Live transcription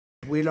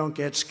We don't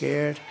get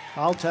scared.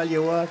 I'll tell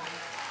you what,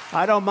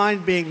 I don't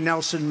mind being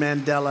Nelson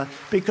Mandela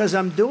because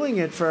I'm doing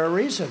it for a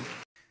reason.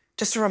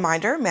 Just a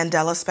reminder,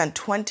 Mandela spent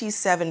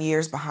 27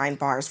 years behind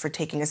bars for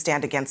taking a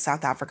stand against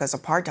South Africa's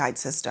apartheid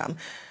system.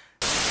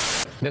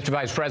 Mr.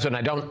 Vice President,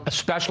 I don't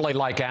especially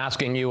like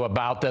asking you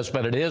about this,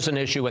 but it is an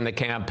issue in the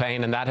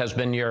campaign, and that has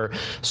been your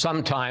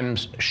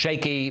sometimes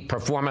shaky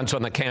performance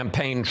on the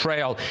campaign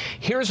trail.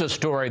 Here's a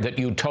story that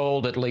you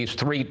told at least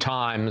 3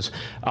 times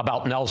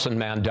about Nelson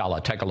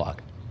Mandela. Take a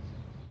look.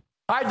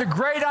 I had the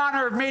great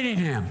honor of meeting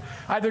him.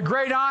 I had the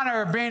great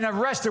honor of being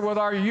arrested with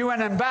our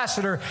UN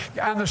ambassador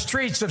on the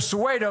streets of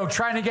Soweto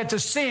trying to get to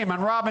see him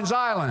on Robben's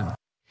Island.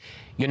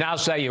 You now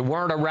say you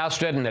weren't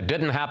arrested and it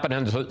didn't happen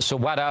in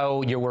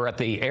Soweto. You were at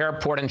the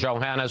airport in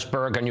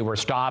Johannesburg and you were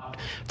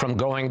stopped from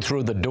going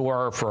through the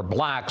door for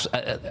blacks.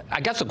 I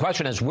guess the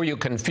question is, were you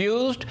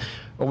confused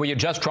or were you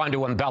just trying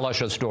to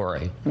embellish a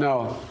story?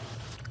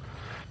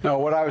 No,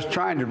 what I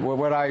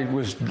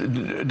was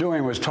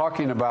doing was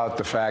talking about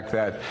the fact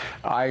that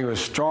I was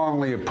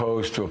strongly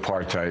opposed to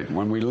apartheid.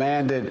 When we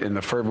landed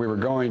we were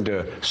going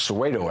to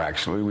Soweto,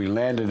 actually. We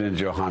landed in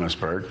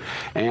Johannesburg,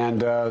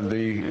 and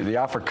the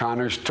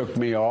Afrikaners took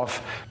me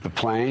off the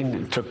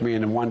plane, took me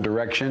in one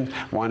direction,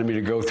 wanted me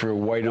to go through a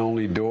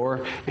white-only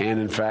door, and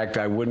in fact,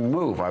 I wouldn't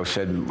move. I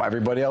said,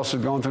 everybody else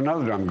is going through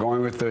another door. I'm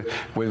going with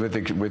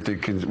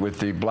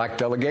the black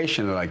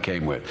delegation that I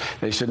came with.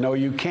 They said, no,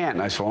 you can't.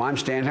 And I said, well, I'm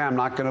standing here. I'm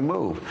not going to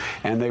move,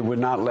 and they would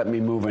not let me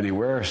move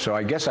anywhere. So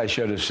I guess I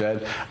should have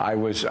said I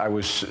was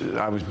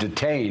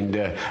detained.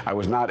 I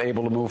was not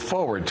able to move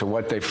forward. So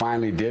what they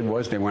finally did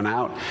was they went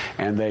out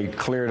and they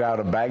cleared out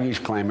a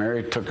baggage claim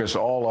area, took us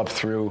all up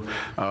through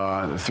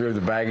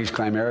the baggage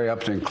claim area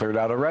up and cleared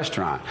out a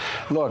restaurant.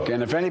 Look,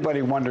 and if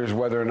anybody wonders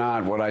whether or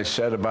not what I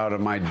said about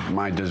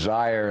my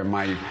desire and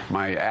my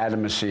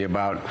adamancy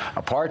about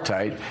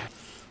apartheid.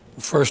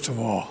 First of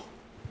all,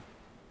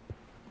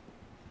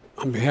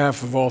 on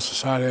behalf of all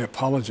society, I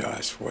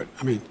apologize for it.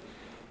 I mean,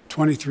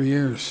 23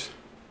 years.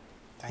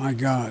 My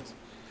God.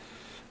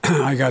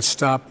 I got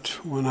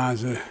stopped when I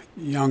was a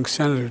young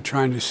senator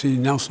trying to see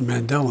Nelson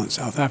Mandela in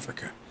South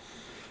Africa.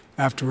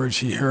 Afterwards,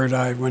 he heard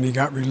when he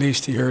got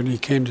released, he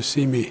came to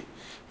see me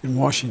in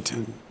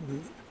Washington.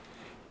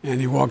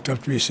 And he walked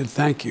up to me and said,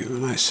 thank you.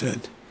 And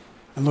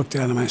I looked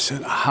at him, I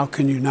said, how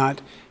can you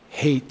not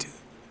hate?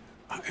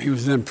 He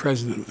was then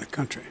president of the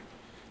country.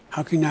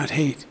 How can you not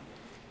hate?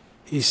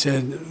 He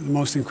said the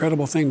most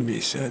incredible thing to me.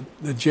 He said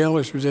the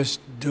jailers were just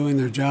doing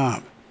their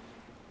job,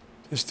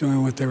 just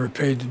doing what they were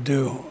paid to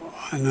do.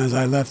 And as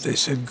I left, they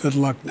said, good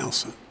luck,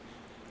 Nelson.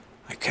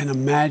 I can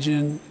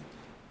imagine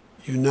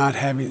you not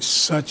having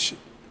such.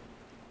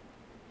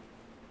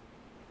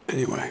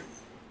 Anyway,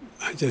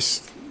 I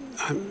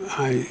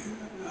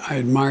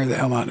admire the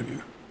hell out of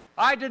you.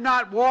 I did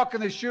not walk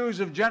in the shoes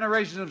of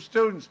generations of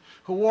students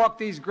who walked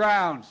these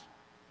grounds,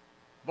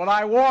 but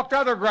I walked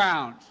other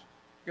grounds.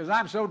 Because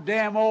I'm so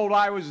damn old,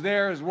 I was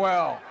there as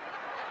well.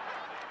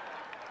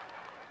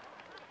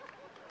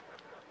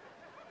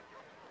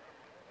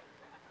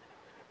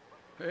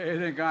 They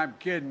think I'm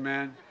kidding,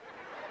 man.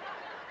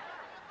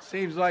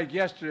 Seems like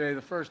yesterday,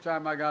 the first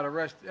time I got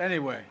arrested.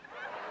 Anyway.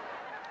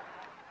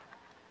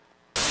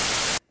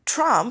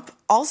 Trump,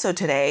 also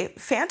today,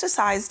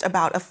 fantasized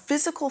about a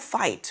physical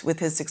fight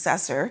with his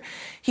successor.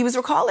 He was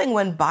recalling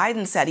when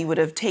Biden said he would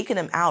have taken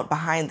him out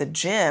behind the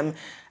gym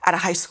at a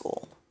high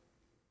school.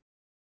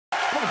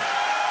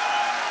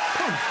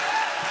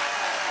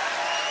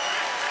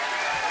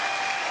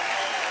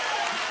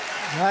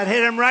 I'd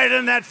hit him right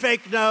in that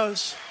fake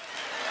nose.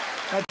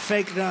 That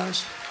fake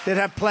nose. They'd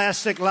have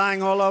plastic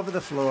lying all over the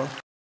floor.